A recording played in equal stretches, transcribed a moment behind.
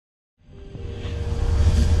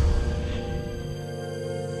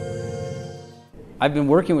I've been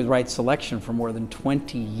working with Right Selection for more than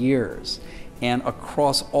 20 years, and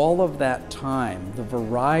across all of that time, the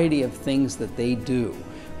variety of things that they do,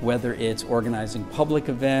 whether it's organizing public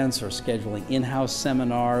events or scheduling in-house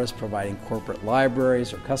seminars, providing corporate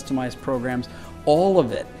libraries or customized programs, all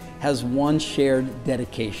of it has one shared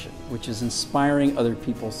dedication, which is inspiring other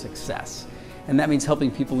people's success. And that means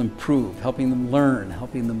helping people improve, helping them learn,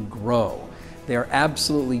 helping them grow. They are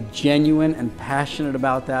absolutely genuine and passionate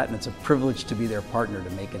about that, and it's a privilege to be their partner to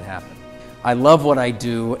make it happen. I love what I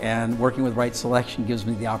do, and working with Right Selection gives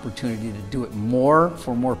me the opportunity to do it more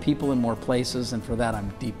for more people in more places, and for that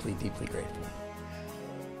I'm deeply, deeply grateful.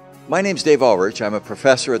 My name's Dave Ulrich. I'm a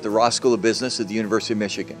professor at the Ross School of Business at the University of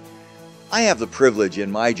Michigan. I have the privilege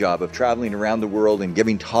in my job of traveling around the world and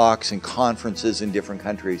giving talks and conferences in different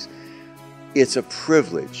countries. It's a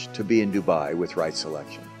privilege to be in Dubai with Right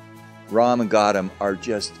Selection. Ram and Gautam are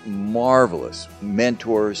just marvelous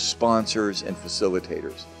mentors, sponsors, and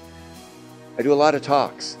facilitators. I do a lot of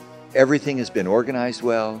talks. Everything has been organized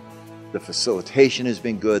well, the facilitation has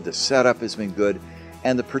been good, the setup has been good,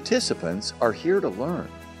 and the participants are here to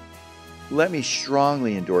learn. Let me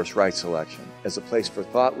strongly endorse Right Selection as a place for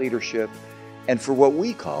thought leadership and for what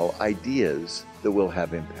we call ideas that will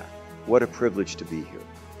have impact. What a privilege to be here.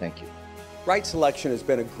 Thank you. Right Selection has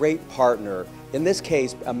been a great partner, in this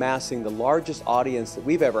case amassing the largest audience that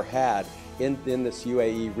we've ever had in this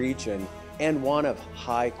UAE region, and one of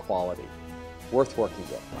high quality. Worth working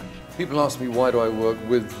with. People ask me, why do I work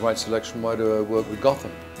with Right Selection, why do I work with Gautam?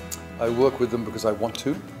 I work with them because I want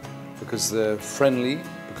to, because they're friendly,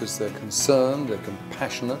 because they're concerned, they're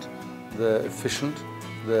compassionate, they're efficient,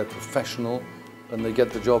 they're professional, and they get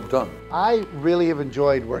the job done. I really have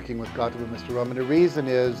enjoyed working with Gautam and Mr. Ram, and the reason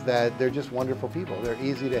is that they're just wonderful people. They're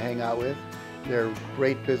easy to hang out with, they're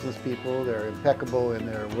great business people, they're impeccable in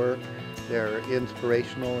their work, they're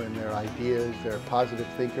inspirational in their ideas, they're positive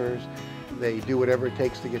thinkers. They do whatever it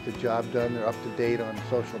takes to get the job done. They're up to date on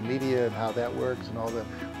social media and how that works and all the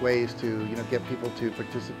ways to get people to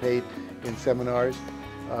participate in seminars.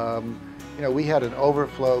 We had an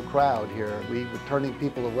overflow crowd here. We were turning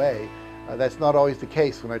people away. That's not always the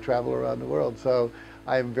case when I travel around the world, so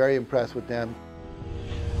I am very impressed with them.